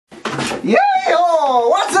Yeah, oh,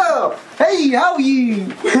 what's up? Hey, how are you?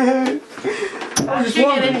 How did you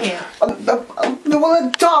get in here?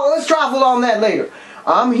 Well, let's travel on that later.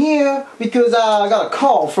 I'm here because I got a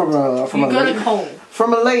call from a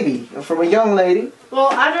young lady. Well,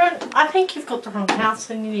 I think you've got the wrong house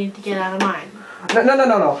and you need to get out of mine.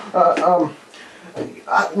 No.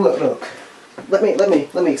 Look. Let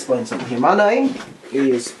me explain something here. My name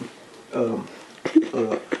is El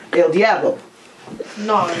Diablo.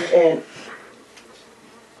 No. And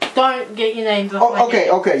don't get your names off my head.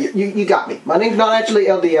 Okay, you got me. My name's not actually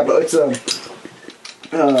El Diablo. It's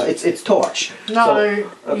Torch. No,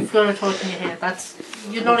 so, you've got a torch in your hand.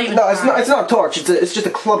 You're not even. No, it's not a torch. It's just a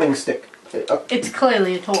clubbing stick. It's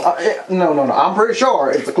clearly a torch. No. I'm pretty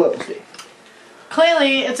sure it's a clubbing stick.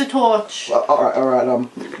 Clearly, it's a torch. All right.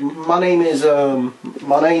 My name is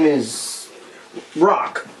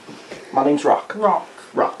Rock. My name's Rock.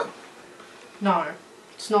 Rock. No,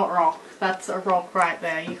 it's not Rock. That's a rock right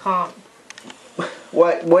there. You can't.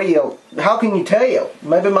 Well, how can you tell?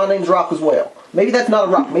 Maybe my name's Rock as well. Maybe that's not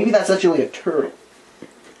a rock. Maybe that's actually a turtle.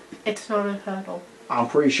 It's not a turtle. I'm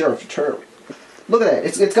pretty sure it's a turtle. Look at that.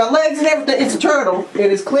 It's got legs and everything. It's a turtle.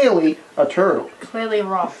 It is clearly a turtle. Clearly a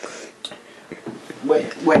rock.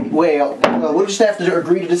 Well, we'll just have to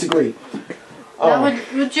agree to disagree. Now,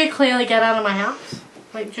 would you clearly get out of my house?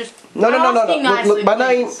 Like, just No. Nicely, look, my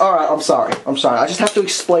name. please. All right, I'm sorry. I just have to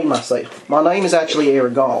explain myself. My name is actually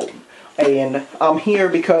Aragon, and I'm here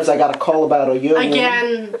because I got a call about a young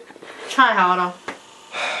woman. Try harder.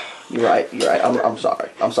 You're right. I'm sorry.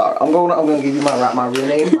 I'm gonna give you my real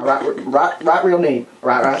name. My real name.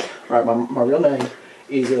 My real name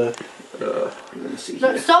is let me see.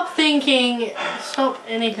 No, stop thinking. Stop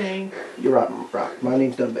anything. You're right. My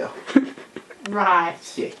name's Dumbbell. Right.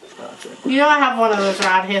 Yeah. You know I have one of those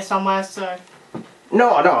around here somewhere, so.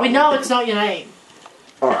 No. We know it's not your name.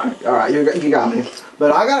 All right. You got me.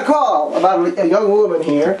 But I got a call about a young woman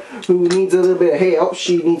here who needs a little bit of help.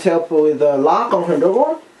 She needs help with a lock on her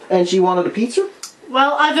door, and she wanted a pizza.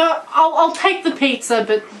 Well, I'll take the pizza,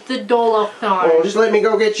 but the door lock, no. Well, just let me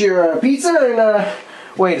go get your pizza and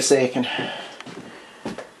wait a second.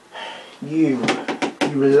 You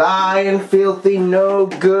lying, filthy, no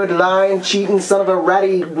good, lying, cheating, son of a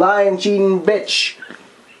ratty, lying, cheating bitch.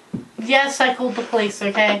 Yes, I called the police,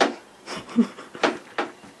 okay?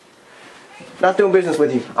 Not doing business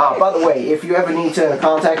with you. By the way, if you ever need to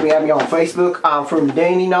contact me, add me on Facebook. I'm from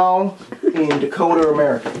Dandenong in Dakota,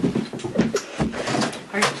 America.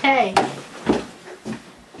 Okay.